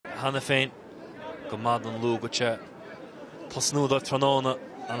Hanna féin go mad an Lú go te tosnúd ar tróna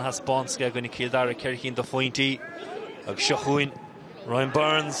an has bonske gona cédar ceircín do fointí agus seochuin Ryan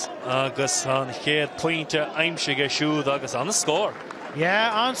Burns agus an chéad pointe aimsige siúd agus an scór.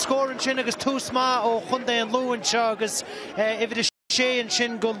 Yeah, an scór an sin agus túsma ó chundé an Lú an seo agus ifid sé an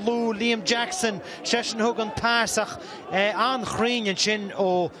sin go Lú Liam Jackson sesin thug an pásach an chrín an sin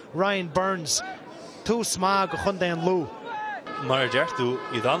ó Ryan Burns túsma go chundé an Lú. Mar deirtú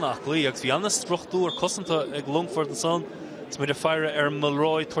iad an achlaí agus bhí anna struchtú ar cosanta ag Longford an son is muid a feire ar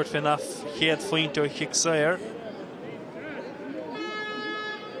Mulroy tuairt fin af chéad fointe ó chiicsair.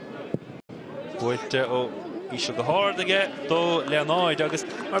 Builte ó Isha go háirdige dó Leanáid agus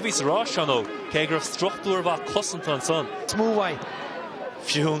mar bhís rá sean ó cé gur struchtúr bha cosanta an son. Smúhaid.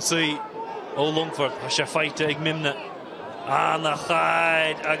 Fiún suí ó Longford a sé feite ag mimne. Anna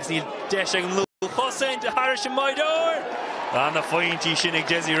chaid agus ní deis ag an Lú chosaint a thar sin maidóir. Anna fointí sin ag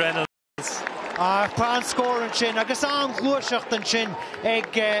Desi Reynolds. Pán scór an sin agus an glúiseacht an sin ag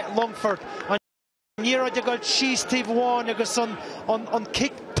Longford. An níráid a gáil síos tíomháin agus an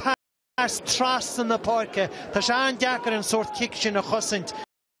kick pass tras in na páirce. Tá sé an deacar an sort kick sin a chosaint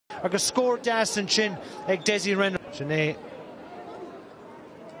agus scór deas an sin ag Desi Reynolds. Sinné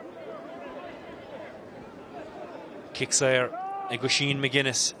Kicksair ag Oisín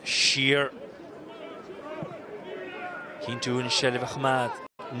McGuinness siar cín túin Shelly Chmad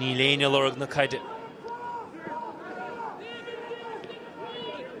ní léine lorg na caide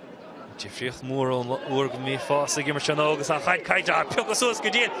Jeffriocht mór ón uorg mé fása gimar sin agus an chaid caide a piocasús go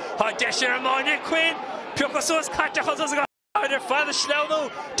dtíon há deisir amáine cuin piocasús caide chosús go idir fada sleanú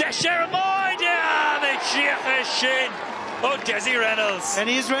deisir amáine na tríocha sin ó Desi Reynolds. And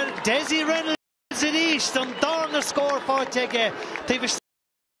he's Desi Reynolds in East an darna scór fáteige tíbh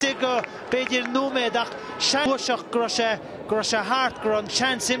go beidir nóméid ach seanúiseach gur sé hart gur an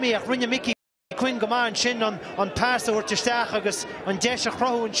chance imi ach rinne Mickey Quinn go máin sin an pass a bhuirteisteach agus an deise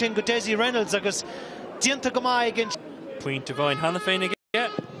chrothúin sin go Desi Reynolds agus dianta go mai gin Pointe bhain Hanna féin aige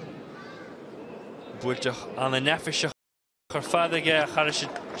builteach an nefiseach chu fadaige char sé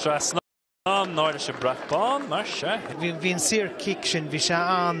tras náir sé brach bán mar se. Bhín sir kick sin bhí sé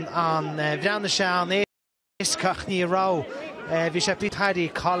an bhreanna sé an éiscach ní rá bhí sé bit hairí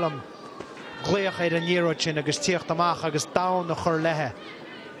colm gléoch ar an níróid sin agus tíocht amach agus dá na chur lethe.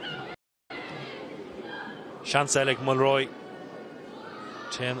 Seanselig Mulroy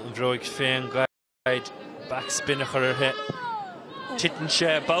Ten an bhróig féin gaid backspinne chur arthe titan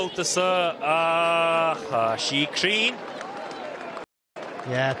sé báutasa sí crín.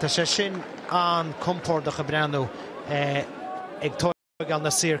 Yeah, tá sé sin an compórdaach a breanú ag tóig an na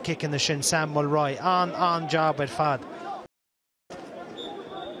sir kick in na sin Sam Mulroy an job ar fad.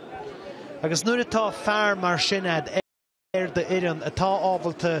 Agus nuair atá fearr mar sinad de iran atá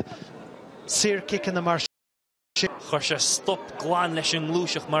ábhailta sir kick in na mar Chur sé stop glán leis an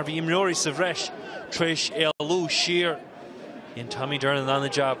glúiseach mar bhí imreoirí sa bhreis tríis Lú siar in Tommy Byrne an the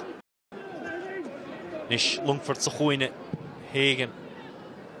job. Nis Longford sa chuoine Hagan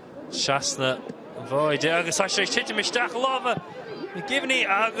Shasna bhaid agus a sé tiite misteach lábha McGivney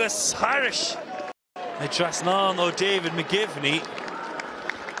agus Harris na trasnán ó David McGivney.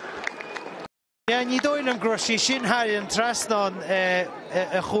 Yeah, ní dóin an grosí sin Harry an trasnán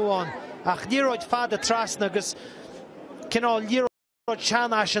a chuáin ach níróid fada trasna agus cinál níróid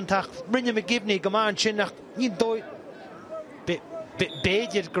seanaiseantach rinne McGivney go máin sin ach ní dóid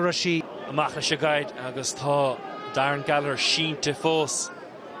béidir grosí. Amach leis a gaid agus tá Darren Gallagher sínte fós.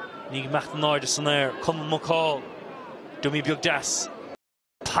 Ní mecht náide san air, cum McCall, Dummy beag das.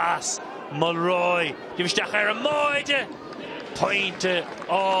 Pass, Mulroy, Dimsteach ar a máide, pointe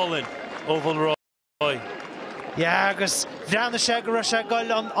Allin ó Mulroy. Yeah, agus bhreanna sé go raibh sé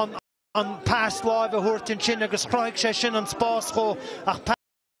gail an pass láimh a thuairt sin agus chráigh sé sin an spás chó ach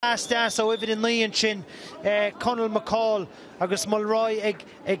pass deas ó uimhid in líon sin Conal McCall agus Mulroy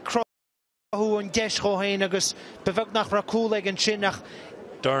ag crothú an deis chó hain agus bheith nach ra cúil ag an sin ach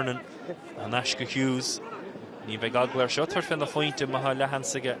Durnan an Ashka Hughes ní bheith aglair seo tar fin na fointe maithe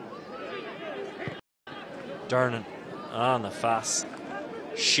lehansaige. Durnan na fas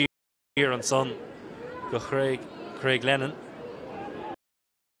siar an son go Craig Lennon.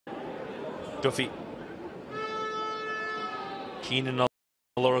 Duffy Keenan á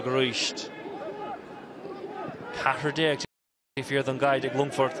Laura Garisht Cather Deag fear than guide ag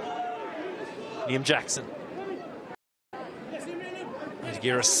Longford Liam Jackson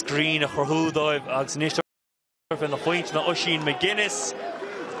Gear a screen a chorthúdóibh agus níos fin na point na Oisín McGuinness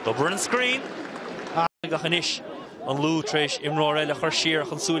Byrne screen gachanis an Lú tréis imráir eile chur siar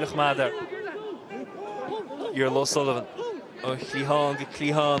chun súlach madar Iar Lo Sullivan ó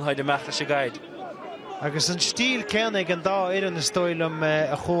Clíhán haid amachta sé gaid. Agus an stíl cenig an dá idir na stoilm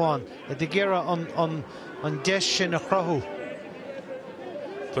a chuáin. I d ggéire an deis sin a chrathú.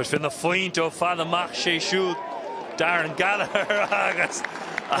 Tuair fin na foint ó fan amach sé siúd Darren Gallagher agus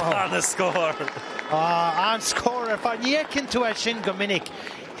an a scór. An scór fan nícinn tú sin go minic.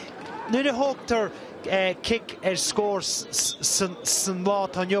 Nu a hógtar kick scór san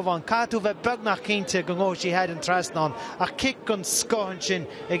lá an Jovan. Catú bheith begnach cínte go ngó sí head an trasnán a kick gon scóhan sin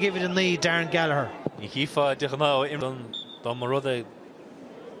a gifid an lí Darren Gallagher. Ní hífa dich ná don mar rud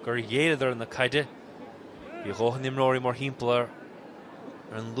gur dhéadar na caide. Bhí róchan imróí mar hímplar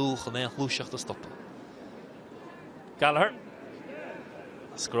an Louth an éon chlúiseach a stoppa. Gallagher.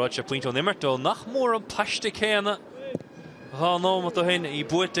 Scráid sé puint ó nimmertó nach mór an paiste céanna. Há nómat ó hin I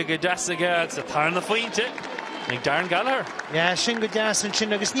buite go deasaige agus a tar na fointe. Nig Darren Gallagher. Ja, sin go deasan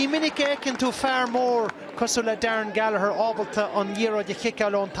sin agus ní minic écinn tú fear mór cosú le Darren Gallagher ábalta an díróid a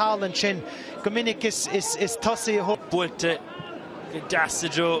chiceáil ón talan sin. Go minic is tosaí a buite go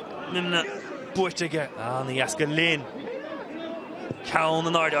deasaidó nina buiteige. Ní as go linn. Cawn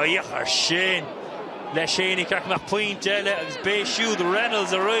an ard ar sin. Le sénig ceach nach puint eile agus béisiúd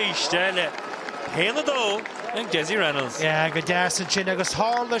Reynolds a roiist eile. Héanna dó an Desi Reynolds. Ja, go deasan sin agus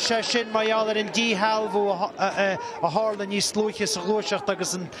hála sé sin maiálar in díhalbhú a hála níos slúchas a glúiseacht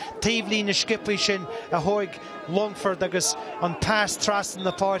agus an taobhlín na skipaí sin a thuig Longford agus an pass trasan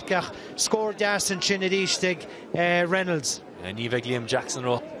na páirceach scór deasan sin a ríistig Reynolds. Ní bheith Liam Jackson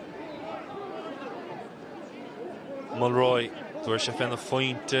ró. Mulroy, dúir sé fin na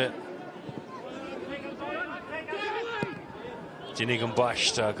fointe. Dinnig an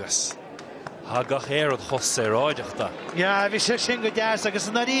baist agus. Ha gach éad chos sé ráideachta. Ja, bhí sé sin go deas agus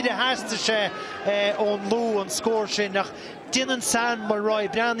na ríide heasta sé ón lú an scór sin nach dinan san Mulroy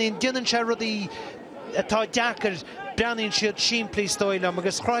breanín dinan sé rudí atá deacair breanín siad siimplí stoilm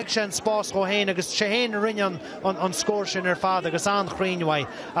agus chraig sé an spás go héin agus sé héin rinne an scór sin ar fad agus an chrínehaid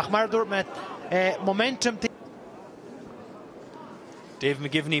ach mar dúirt me momentum Dave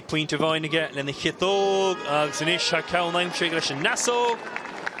McGivney puinte bhainige lena chitóg agus in is a cawn aimsig leis an nasóg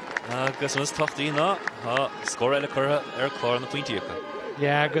agus an is tochtaí ná scór eile curtha ar chlár na puintíocha.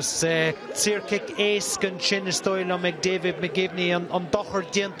 Ja, agus tír kick éascan sin is stoilm ag David McGivney an dochar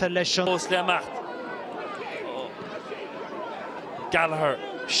dianta leis an Os le amacht. Gallagher,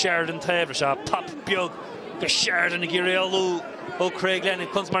 Sheridan Taylor se pop beag go Sheridan a gíréalú ó Craig Lennon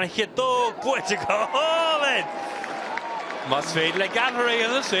comes mar an chitóg buite go hálainn. Mas féad le Gallagher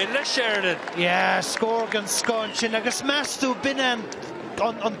an féad le Sheridan. Ja, scór gan scóin sin agus meastú binne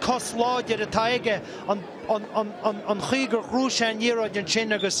an cos láidir a taige an chuigur chrúise an díróid an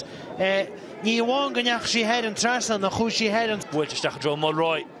sin agus ní bháin gneach sí head an trasan na chúsí head an builteisteach dro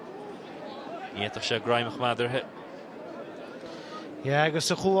Mulroy. Níach sé graimach maidir. Ja,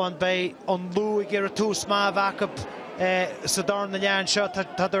 agus a chuáin bei an lú gur a tús má bhacap sa dar na lean seo tá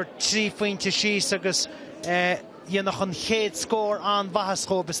ar trí faointe síos agus dhéanach an chéad scór an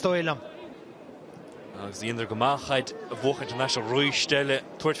bhathascó bestoilm. Agus dhéanaar go máchaid a bhuach international roiistelle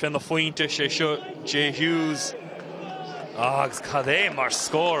tuairt fin na fointe sé seo Jay Hughes. Agus cad é mar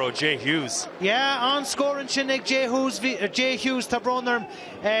scór ó Jay Hughes. Ja, an scórin sin ag Jay Hughes tá brónarm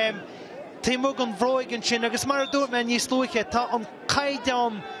Tímug an bhróigen sin agus mar dúirt me níos luiche tá an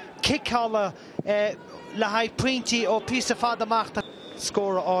caideam kickála le haid puintí ó písa fad amachta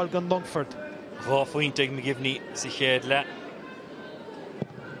scór áil gan Longford. Bhá fointe ag McGivney sa chéad le.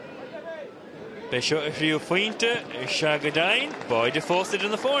 Bei seo a phríú fointe se go dain baide fóstaid in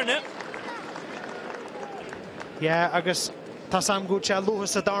na fórne. Ja, agus tá sam gút se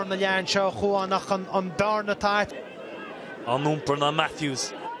luchas a dar na lean seo chuánach an Byrne atá. An úmpar na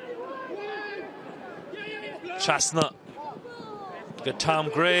Matthews. Trasna go Tom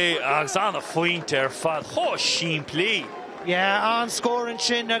Gray agus an a fointe ar fad cho siimplí. Ja, an scórin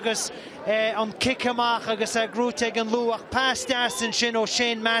sin agus an kick amach agus a grúteag an luach pass deasan sin ó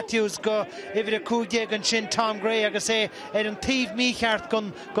Shane Matthews go ifir a cúdeag an sin Tom Gray agus ar an tíomh mícheart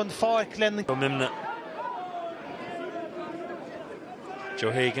gon fáic len. Go mimna.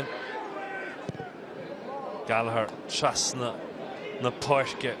 Joe Hagan. Gallagher, Trasna na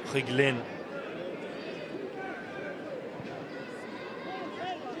páirce chuig linn.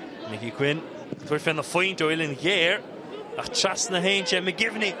 Mickey Quinn, tuair fin na foint ó ilin géir ach Trasna hain sé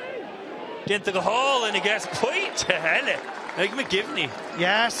McGivney. Dinta go hall in a gas point hele ag McGivney.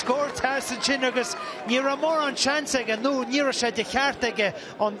 Ja, scór tas an sin agus ní ra mór an chance ag nó ní sé de cheart ag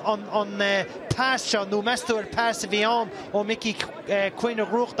an pass seo nó meú ar pass a bhí an ó Mickey Quinn a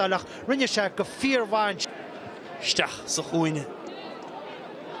ruchtach rinne se go fíorhhain. Steach sa chuoine.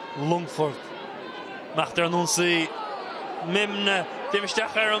 Longford. Macht an onsaí Mimna,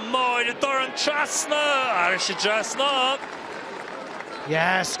 Dimistach Moy, the Doran Trasna, Irish Trasna.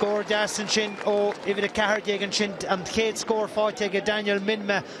 Yeah, score Jason Shin, oh, even a card and Shin, and Kate score for Daniel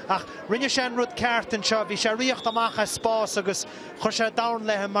Minma. Ach, Rinishan Rud Carton Shaw, Vishariach the Macha Spas, August, Hosha down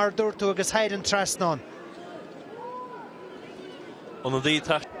Lehem Mardurtu, August Hayden Trasnon. On the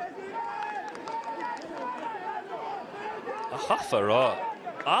detail. A half a raw.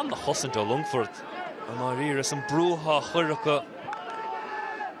 I'm the Husson to Longford. And Maria some Bruha Hurricane.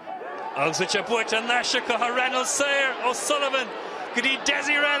 I'll switch a boot and Nashika, Reynolds Sayer, O'Sullivan. Good eat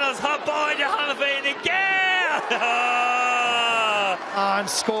Desi Reynolds, hot boy, the Halloween again! On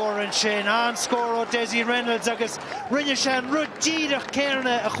score and Shane, on score o Desi Reynolds, agus Rinishan Rudjidach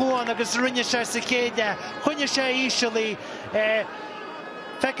Kerna, a Juan, agus Rinisha Sekeda, Hunisha Ishali,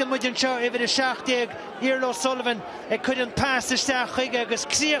 Feckin Mudjan Shaw, even a Shachtig, Earl Sullivan, it couldn't pass the Stachig, agus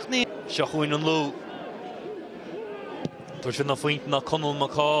Xiachni. Shachwin and Lou. There's enough point in the Connell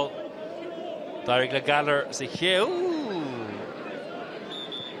McCall. Derek Legaller, say,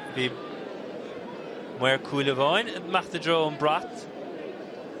 Be where Coolivine and Machtadro and Brat.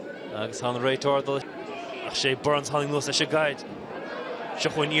 Agus on the right order. Shay Burns hunting loose a guide.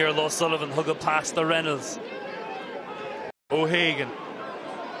 Shachwin Earl Sullivan hug past the Reynolds. O'Hagan.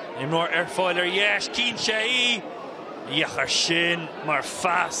 Imnor Airfoiler, yes, Keen Shay. Yachar Shin, Mar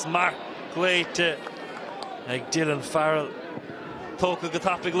Fast, Mark Glate. Like Dylan Farrell. Poke of the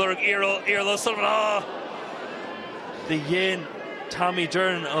topic, Lurg Earl Sullivan. Ah, the Yin. Tommy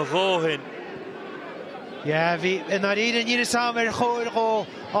Dern of Rohin. Yeah, and I didn't need to go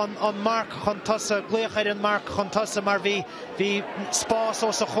on Mark Contessa, Gleiched and Mark Contessa, Marvi, Spas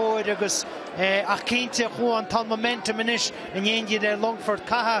also Hoid, Agus, Akinte, Juan, Tom Momentum, Inish, and Yendi there, Longford,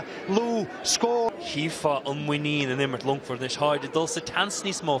 Kaha, Lou, score. He fought unwinning and Immert Longford, Nish Hard, it does a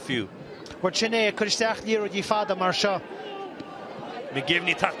tansny small few. What Chene, could start near the father Marsha.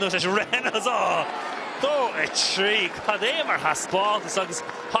 McGivney Taknos as Reynolds, though a tree, Kademer has ball, the songs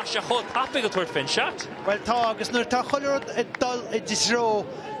Hasha Hot Happy to fin shot. Well, Tog is not a hollow, a dull, a disrow,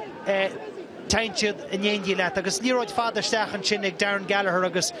 Tainted and Yendi Lat, Agus Leroy Father Stach and Chinnig, Darren Gallagher,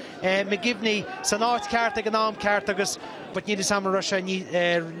 Agus, McGivney, Sanart Cartag and Arm Cartagus, but need some Russia, need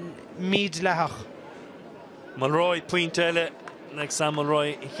Mead Lahach. Mulroy, Pointelle, next Sam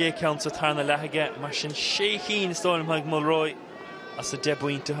Mulroy, he counts with Tarna Lahaget, Marshin Shaking, Storm like Mulroy, as a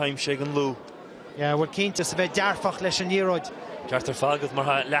Deboin to Heim Shagan Lou. Yeah, we're keen to say Darfach Lesh and Yerod. Carter Falgot,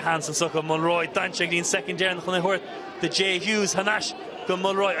 Marha, Lehansen, Sucker, Mulroy, Danchig in second year, and Hunahort, the J. Hughes, Hanash, go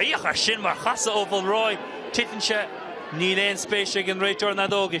Mulroy, Ayaka Shinmar, Hassa Oval Roy, Tittensha, Neil Spacek and Ray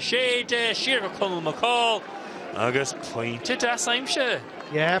Tornadoga, Shade, Sheer Connell McCall, August pointed as I'm sure.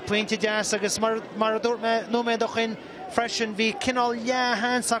 Yeah, pointed as August Marador, no Medochin, fresh and V, Kinnell, yeah,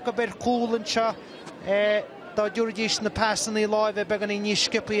 hands, a bit cool and Shaw. Da jurisdiction the pass in the live beginning you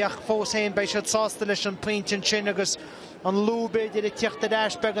skippy ach fós hen by shot sauce and point and chin agus on Lou did it tick the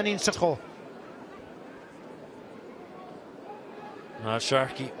dash beginning Sacho. Now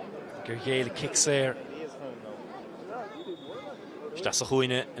Sharky Gergale kicks there. That's a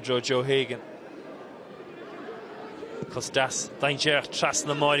huine Joe Hagan. Cause that's danger trust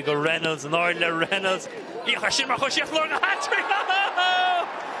the more go Reynolds and Arle Reynolds.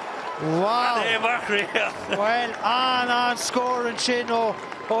 Wow. Well, on score and Chin o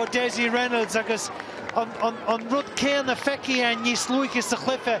Desi Reynolds agus on Rud Cain a Fecky and Nis Lucas the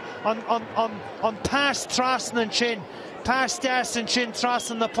Cliffe on past Trassen and Chin, past Das and Chin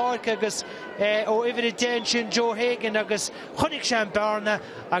Trassen the Park agus o Ivid Den Chin Joe Hagan agus Chunig Shan Byrne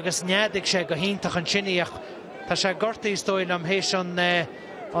agus Nyadig she go hintach an Chiniach ta she gorti stoil am heish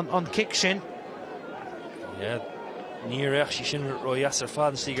on kick Shin. Yeah. Near actually shin Roy Yasser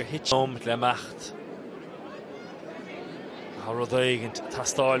Faden Seeger hitch home le macht. Harodagan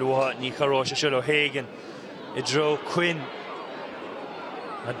Tastal Watt Nicarosha Shilo Hagan Idro Quinn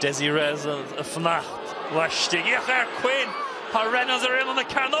a Desi Rez a Fnacht Washtig Yacher Quinn Reynolds are in on the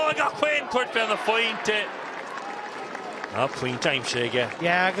Carno got Quinn Kurt on the point point time Shege.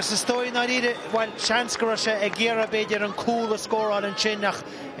 Yeah, I guess the story not either well chance Garosha a Gira Bader and cool score on Chinnach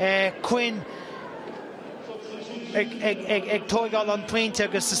Quinn ag toigal on point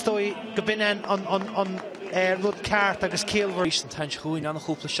agus stoi gabinan on Rud Cart agus Kilver Isen tan chuin an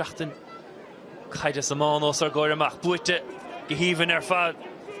chúpla seachtain Caides Amanos ar goir amach buite gehívan fad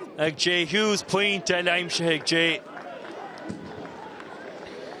ag J. Hughes point leimse ag J.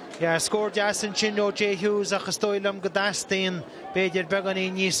 Yeah, scored Jason Chindo J. Hughes agus stoilam gadastain beidir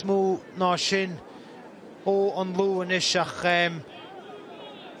beganí níos mú ná sin ó an Lou an isach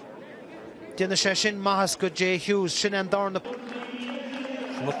Dinner session Mahas good J. Hughes Shin and Darn the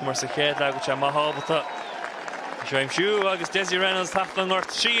look more secure that which I'm a hobbit James Shue agus Desi Reynolds taflan or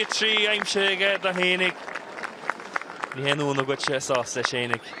 3-3 aimse get the hénig. Ní henú na gutse sás le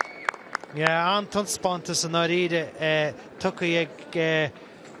sénig. Yeah, Anton Spontus an áide tucaí ag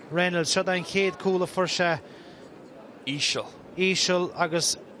Reynolds seo an chéad cúla for se Ísel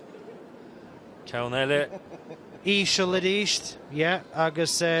agus Ceann eile Ísel a ríist, yeah,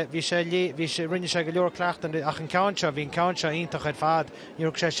 agus bhí sé rinne se go leor cleachtan ach an cáinse bhín cáinse ionintach ar fad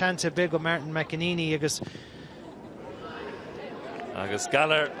níor sé seanta big go Martin McEnany agus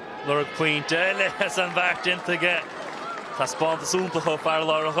Galler lor Queen eile as an bhacht intige. Tá Spontus úntacha fear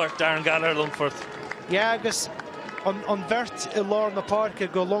lá a chuirt Darren Galler Longford. Yeah, agus an bhirt I lár na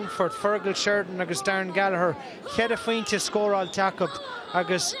páirce go Longford, Fergal Sheridan agus Darren Gallagher chead a faointe scóráil takeab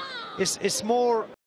agus is mór